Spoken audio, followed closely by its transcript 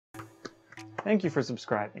Thank you for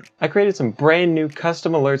subscribing. I created some brand new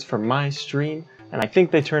custom alerts for my stream, and I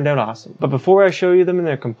think they turned out awesome. But before I show you them in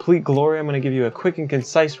their complete glory, I'm going to give you a quick and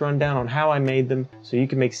concise rundown on how I made them so you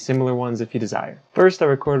can make similar ones if you desire. First, I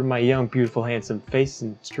recorded my young, beautiful, handsome face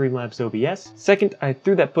in Streamlabs OBS. Second, I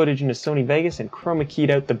threw that footage into Sony Vegas and chroma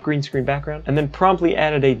keyed out the green screen background, and then promptly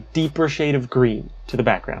added a deeper shade of green to the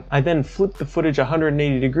background. I then flipped the footage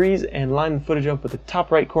 180 degrees and lined the footage up with the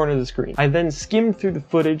top right corner of the screen. I then skimmed through the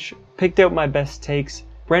footage, picked out my best takes,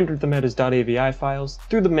 rendered them out as .avi files,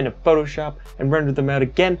 threw them into Photoshop, and rendered them out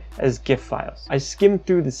again as GIF files. I skimmed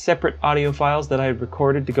through the separate audio files that I had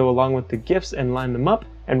recorded to go along with the GIFs and lined them up,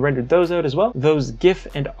 and rendered those out as well. Those GIF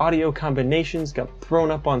and audio combinations got thrown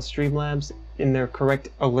up on Streamlabs in their correct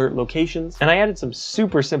alert locations, and I added some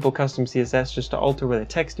super simple custom CSS just to alter where the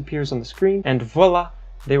text appears on the screen, and voila,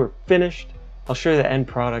 they were finished. I'll show you the end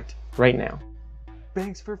product right now.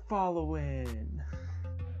 Thanks for following.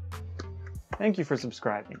 Thank you for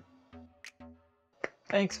subscribing.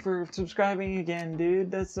 Thanks for subscribing again,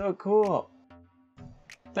 dude. That's so cool.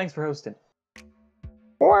 Thanks for hosting.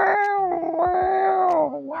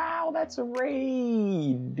 Wow, that's a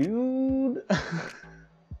raid, dude.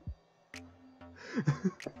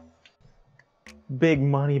 Big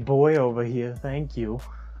money boy over here, thank you.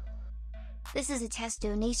 This is a test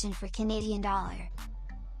donation for Canadian dollar.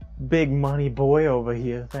 Big money boy over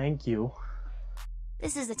here, thank you.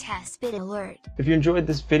 This is a test bit alert. If you enjoyed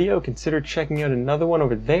this video, consider checking out another one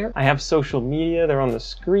over there. I have social media, they're on the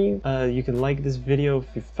screen. You can like this video if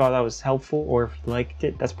you thought that was helpful, or if you liked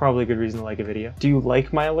it. That's probably a good reason to like a video. Do you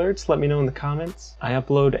like my alerts? Let me know in the comments. I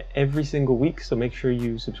upload every single week, so make sure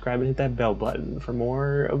you subscribe and hit that bell button for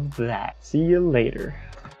more of that. See you later.